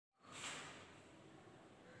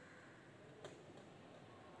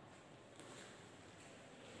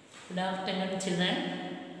Good afternoon, children.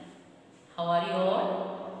 How are you all?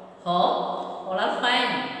 Hope all are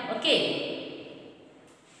fine. Okay.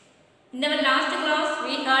 In our last class,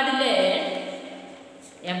 we had learned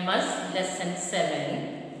MS lesson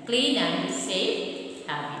 7, clean and safe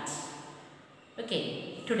habits. Okay.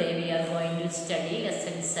 Today we are going to study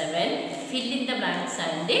lesson 7, fill in the blanks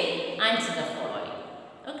and answer the following.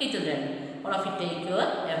 Okay, children. All of you take your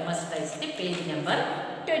MS text page number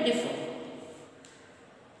 24.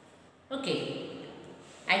 Okay.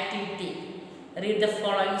 Activity. Read the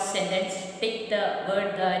following sentence. Pick the word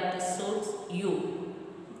that suits you.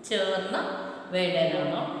 ചേർന്ന word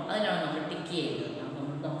ഏതാണോ അതിനാണ് നമ്മൾ tick ചെയ്യുന്നത്.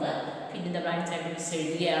 നമ്മൾ fill in the blanks ആയിട്ട്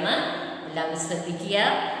എഴുതുകയാണ്. എല്ലാവരും ശ്രദ്ധിക്കുക.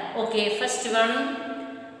 Okay, first one.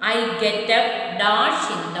 I get up dash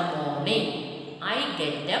in the morning. I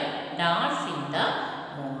get up dash in the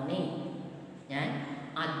morning. ഞാൻ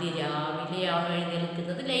അതിരാവിലെയാണോ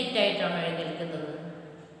എഴുന്നേൽക്കുന്നത് ലേറ്റ് ആയിട്ടാണോ എഴുന്നേൽക്കുന്നത്?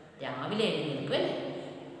 രാവിലെ എഴുന്നേൽക്കും അല്ലേ?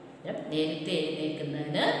 നേരത്തെ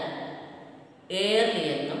എഴുന്നേൽക്കുന്നതിന് ഏർലി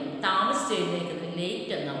എന്നും താമസിച്ച് എഴുന്നേൽക്കുന്നതിന്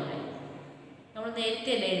ലേറ്റ് എന്നാണ് പറയുന്നത്. നമ്മൾ നേരത്തെ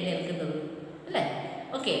അല്ലേ എഴുന്നേൽക്കുന്നത് അല്ലേ?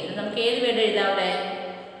 ഓക്കെ, നമുക്ക് ഏത് വേർഡ് എഴുതാം അവിടെ?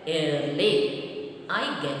 Early. I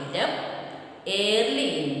get up early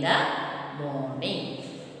in the morning.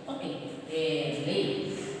 Okay, early.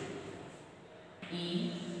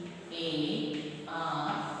 E-A-R-L-Y.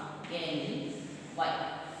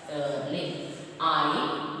 Early. I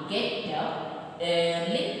get up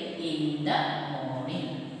early in the morning.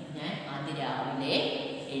 ഞാൻ അതിരാവിലെ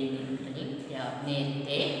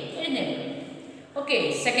നേരത്തെ എഴുന്നേൽക്കും. Okay,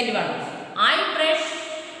 second one. I brush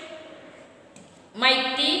my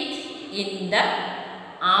teeth in the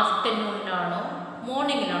ആഫ്റ്റർനൂണിലാണോ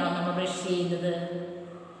മോർണിംഗിലാണോ നമ്മൾ ബ്രഷ് ചെയ്യുന്നത്?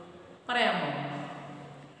 പറയാമോ?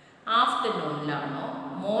 ആഫ്റ്റർനൂണിലാണോ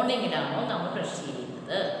മോർണിംഗിലാണോ നമ്മൾ ബ്രഷ്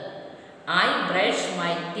ചെയ്യുന്നത്? I brush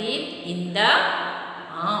my teeth in the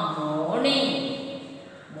morning.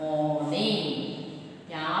 Morning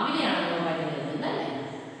രാവിലെയാണ് നമ്മൾ വരുന്നത് അല്ലേ?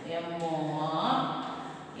 MORNING.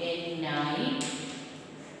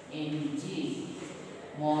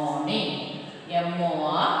 Morning.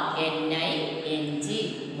 MORNING.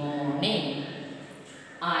 morning.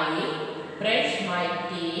 I brush my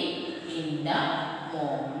teeth in the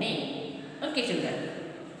morning. Okay, children.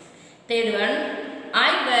 Third one. I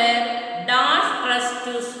wear dash dress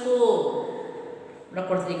to school. ഇവിടെ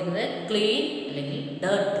കൊടുത്തിരിക്കുന്നത് ക്ലീൻ അല്ലെങ്കിൽ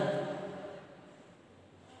dirt.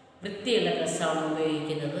 വൃത്തിയുള്ള ഡ്രസ്സാണ്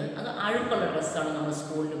ഉപയോഗിക്കുന്നത്, അത് അഴുക്കുള്ള ഡ്രസ്സാണ് നമ്മൾ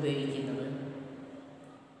സ്കൂളിൽ ഉപയോഗിക്കുന്നത്.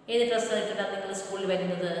 ഏത് ഡ്രസ്സ് ഇട്ടിട്ടാണ് നിങ്ങൾ സ്കൂളിൽ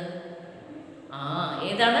വരുന്നത്?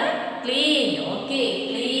 ഏതാണ്? Clean. Okay,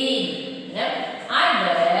 clean. I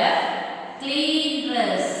wear clean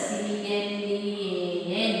dress.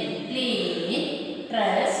 CLEAN. Clean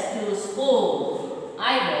dress to school.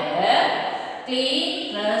 I wear clean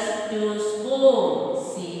dress to school.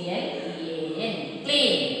 CLEAN.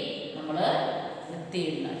 Clean. നമ്മൾ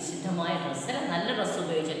വൃത്തിയുള്ള ശുദ്ധമായ ഡ്രസ്സ്, നല്ല ഡ്രസ്സ്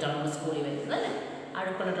ഉപയോഗിച്ചിട്ടാണ് നമ്മൾ സ്കൂളിൽ വരുന്നത് അല്ലേ?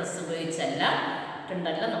 അഴുക്കുള്ള ഡ്രസ്സ് ഉപയോഗിച്ചല്ല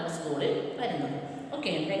ണ്ടല്ല നമ്മൾ സ്കൂളിൽ വരുന്നത്. ഓക്കെ,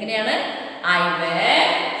 എങ്ങനെയാണ്? I wear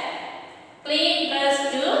clean dress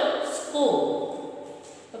to school.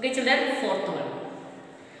 Okay, children. Fourth one.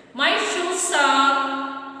 My shoes are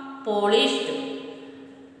polished.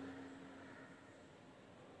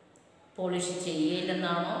 Polish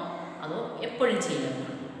ചെയ്യില്ലെന്നാണോ അതോ എപ്പോഴും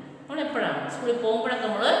ചെയ്യില്ലെന്നാണോ? നമ്മൾ എപ്പോഴാണ് സ്കൂളിൽ പോകുമ്പോഴൊക്കെ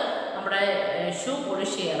നമ്മൾ നമ്മുടെ ഷൂ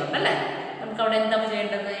പോളിഷ് ചെയ്യാറുണ്ട് അല്ലേ? നമുക്ക് അവിടെ എന്താ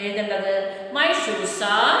ചെയ്യേണ്ടത്? എഴുതേണ്ടത് മൈ ഷൂസ്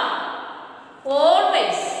ആർ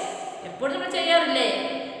ഓൾവേസ്. എപ്പോഴും നമ്മൾ ചെയ്യാറില്ലേ?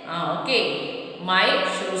 Okay. My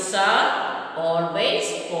shoes are always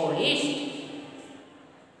polished.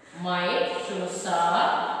 My shoes are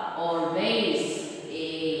always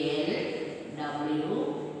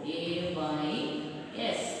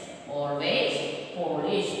ALWAYS. Always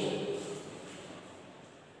polished.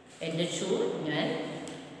 എൻ്റെ ഷൂ ഞാൻ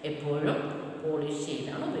എപ്പോഴും പോളിഷ്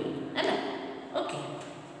ചെയ്താണ് ഉപയോഗിക്കുന്നത് അല്ലേ? Okay.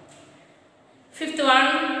 Fifth one.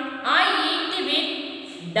 I eat with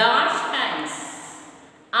dash hands.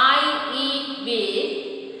 I eat with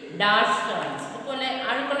dash hands. അതുപോലെ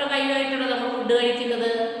അഴുക്കുള്ള കൈയായിട്ടാണ് നമ്മൾ ഫുഡ്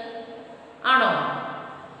കഴിക്കുന്നത് ആണോ?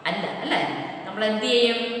 അല്ല അല്ലേ? നമ്മൾ എന്ത്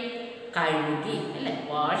ചെയ്യും? കഴുകി അല്ലേ?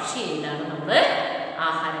 വാഷ് ചെയ്താണ് നമ്മൾ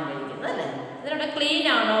ആഹാരം കഴിക്കുന്നത് അല്ലേ? ഇതിലൂടെ ക്ലീൻ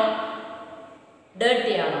ആണോ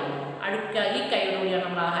ഡേർട്ടി ആണോ? ഈ കൈയോടുകൂടിയാണ്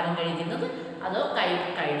നമ്മൾ ആഹാരം കഴിക്കുന്നത് അതോ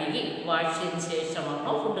കഴുകി വാഷ് ചെയ്തതിന്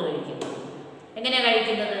ശേഷമാണോ ഫുഡ് കഴിക്കുന്നത്? എങ്ങനെയാണ്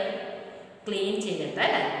കഴിക്കുന്നത്? ക്ലീൻ ചെയ്തിട്ട്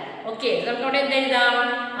അല്ലേ? ഓക്കെ, നമുക്കവിടെ എന്തെഴുതാം?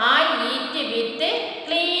 I eat with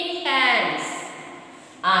clean hands.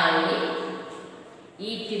 I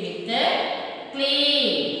eat with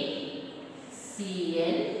clean.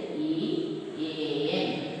 CLEAN.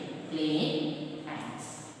 Clean hands.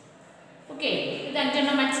 Okay, ഇത്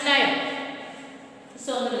അഞ്ചെണ്ണം മനസ്സിലായോ?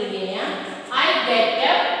 So, ഒന്ന് ready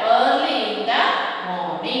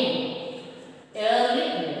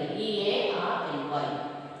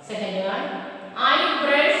second one. I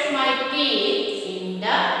brush my teeth in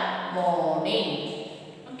the morning.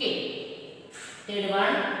 Okay. Third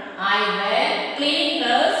one. I wear clean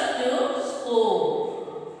clothes to school.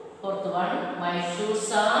 Fourth one. My shoes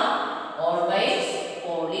are always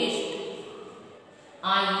polished. I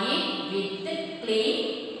eat with clean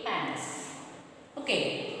hands. Okay.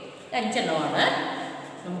 അഞ്ചെണ്ണമാണ്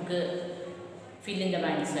നമുക്ക് fill in the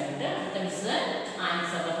blanks ആയിട്ട്. അടുത്ത miss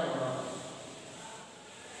answer follow.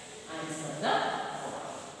 Answer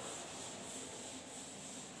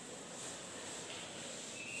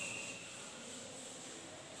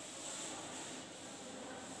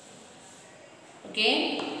okay,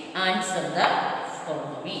 answer the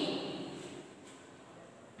following.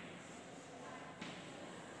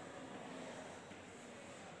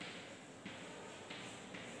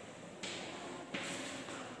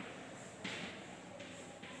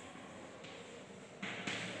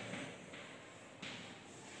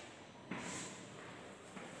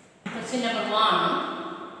 Question number 1.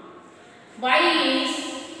 Why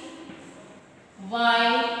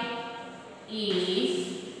is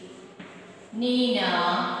Nina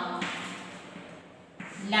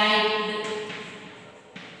liked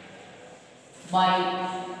by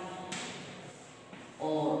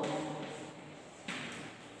all?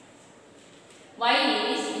 Why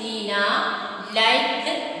is Nina liked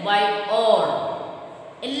by all?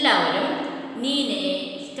 എല്ലാവരും നീനയെ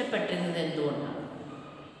ഇഷ്ടപ്പെട്ടിരുന്നത് എന്തുകൊണ്ടാണ്?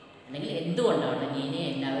 അല്ലെങ്കിൽ എന്തുകൊണ്ടാണ് നീനയെ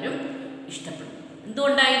എല്ലാവരും ഇഷ്ടപ്പെടുന്നത്?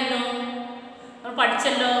 എന്തുകൊണ്ടായിരുന്നു? നമ്മൾ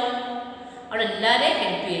പഠിച്ചല്ലോ, അവൾ എല്ലാവരെയും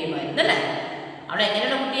ഹെൽപ്പ് ചെയ്യുമായിരുന്നു അല്ലേ? അവൾ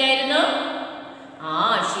എങ്ങനെയുള്ള കുട്ടിയായിരുന്നു?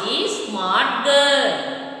 She smart girl.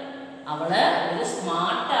 അവള് ഒരു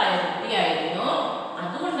സ്മാർട്ടായ കുട്ടിയായിരുന്നു.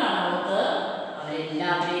 അതുകൊണ്ടാണ്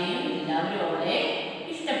എല്ലാവരും അവളെ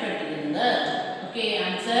ഇഷ്ടപ്പെട്ടിരുന്നത്. Okay,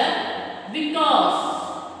 answer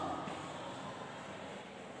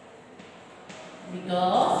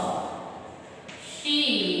because she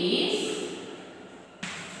is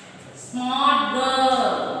smart girl.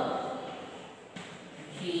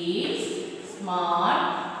 She is smart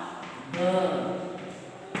girl.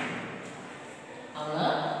 അവള്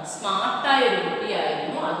സ്മാർട്ടായ ഒരു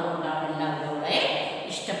കുട്ടിയായിരുന്നു. അതുകൊണ്ടാണ് എല്ലാവരും അവളെ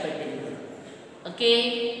ഇഷ്ടപ്പെട്ടിരുന്നത്. Okay,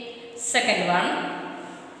 second one.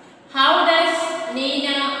 How does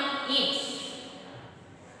Nina eat?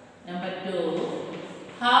 Number 2.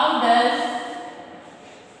 How does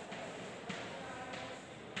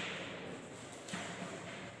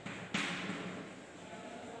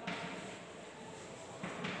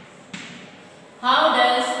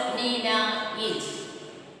Nina eat?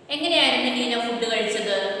 എങ്ങനെയായിരുന്നു നീന ഫുഡ്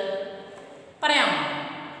കഴിച്ചത്? പറയാമോ?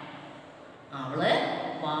 അവള്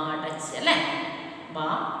വാടച്ച് അല്ലേ?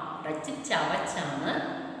 വാടച്ച് ചവച്ചാണ്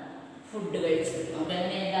ഫുഡ് കഴിച്ചത്. നമുക്ക്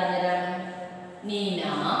എങ്ങനെ എന്താ Neena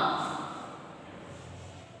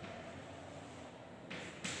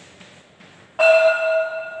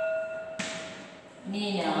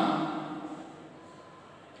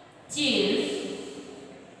chews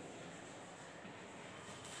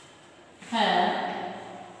her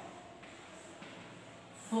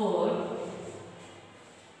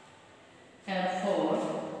food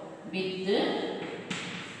with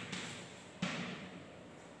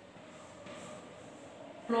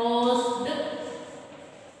closed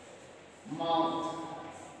mouth.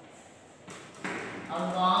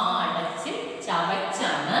 അവ അടച്ച്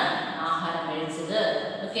ചവച്ചാണ് ആഹാരം കഴിച്ചത്.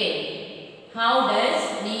 Okay, how does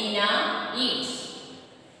Nina eat?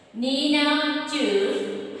 Nina chews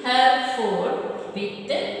her food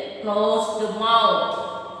with closed mouth.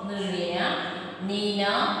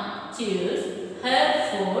 Nina chews her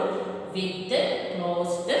food with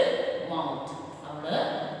closed mouth. അവള്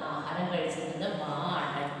ആഹാരം കഴിച്ചിരുന്നത് വാ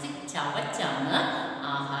അടച്ച് ചവച്ചാണ്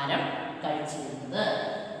ആഹാരം കഴിച്ചിരുന്നത്.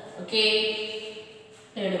 Okay,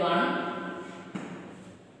 third one.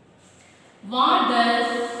 What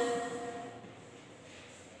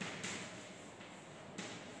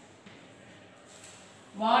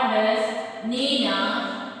does Nina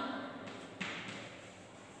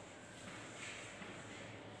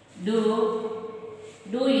do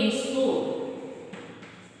in school?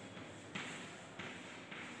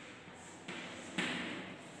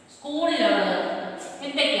 സ്കൂളിൽ അവള്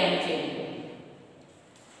എന്തൊക്കെയാണ് ചെയ്യുന്നത്?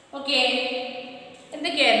 ഓക്കെ,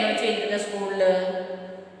 എന്തൊക്കെയായിരുന്നു ചെയ്യുന്നത്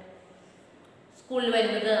സ്കൂളിൽ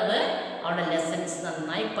വരുന്നത്? അവളുടെ ലെസൺസ്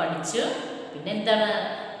നന്നായി പഠിച്ചു. പിന്നെ എന്താണ്,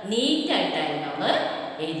 നീറ്റായിട്ടായിരുന്നു അവള്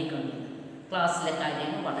എഴുതിക്കൊണ്ടിരുന്നത്. ക്ലാസ്സിലെ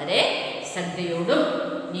കാര്യങ്ങൾ വളരെ ശ്രദ്ധയോടും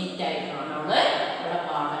നീറ്റായിട്ടാണ് അവള് അവളുടെ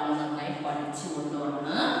പാഠങ്ങൾ നന്നായി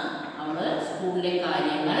പഠിച്ചുകൊണ്ടാണ് അവള് സ്കൂളിലെ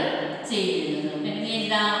കാര്യങ്ങൾ ചെയ്തിരുന്നത്. പിന്നെ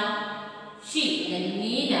എന്താ,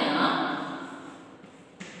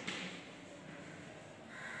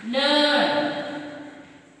 learn,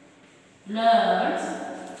 learns,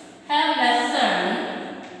 have lesson,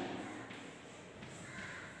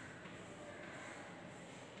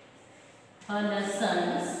 her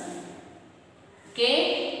lessons, okay,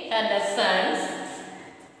 her lessons,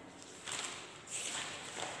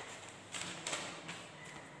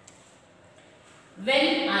 well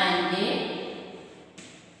and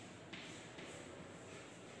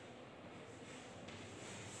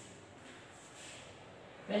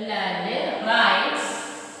writes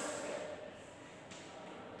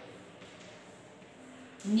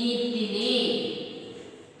neatly.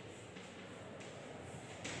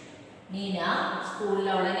 Neena സ്കൂളിൽ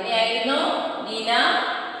അവൾ എങ്ങനെയായിരുന്നു? Neena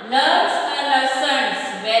learns her lessons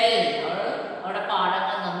well. അവളുടെ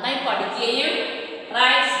പാഠങ്ങൾ നന്നായി പഠിക്കുകയും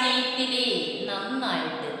writes neatly,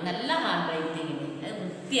 നന്നായിട്ട് നല്ല ഹാൻഡ് റൈറ്റിങ്ങിന്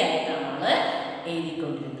വൃത്തിയായിട്ടാണ് അവൾ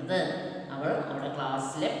എഴുതിക്കൊണ്ടിരുന്നത്. അവൾ അവളുടെ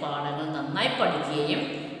ക്ലാസ്സിലെ പാഠങ്ങൾ നന്നായി പഠിക്കുകയും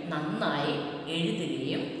നന്നായി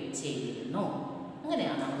എഴുതുകയും ചെയ്തിരുന്നു.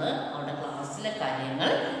 അങ്ങനെയാണ് അവൾ അവളുടെ ക്ലാസ്സിലെ കാര്യങ്ങൾ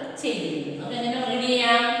ചെയ്തിരിക്കുന്നത്. എങ്ങനെ റീഡ്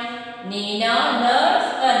ചെയ്യാം? Neena learns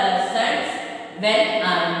her lessons well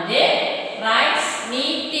and writes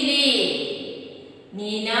neatly.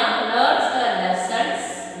 Neena learns her lessons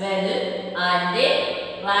well and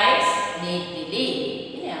writes neatly.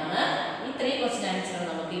 ഇങ്ങനെയാണ് ഈ 3 ക്വസ്റ്റ്യൻ ആൻസർ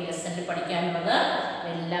നമുക്ക് ഈ ലെസണിൽ പഠിക്കാനുള്ളത്.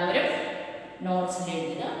 എല്ലാവരും നോട്ട്സിൽ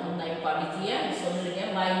എഴുതുക, നന്നായി പഠിക്കുക.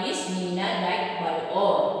 why is Neena liked by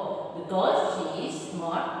all? Because she is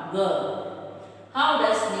smart girl. How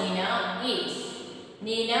does Neena eat?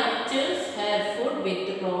 Neena chews her food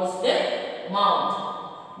with closed mouth.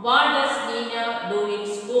 What does Neena do in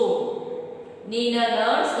school? Neena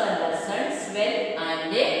learns her lessons well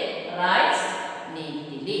and writes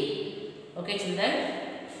neatly. Okay children,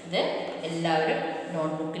 ഇത് എല്ലാവരും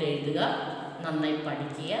നോട്ട്ബുക്കിൽ എഴുതുക, നന്നായി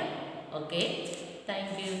പഠിക്കുക. Okay, thank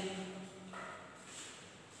you.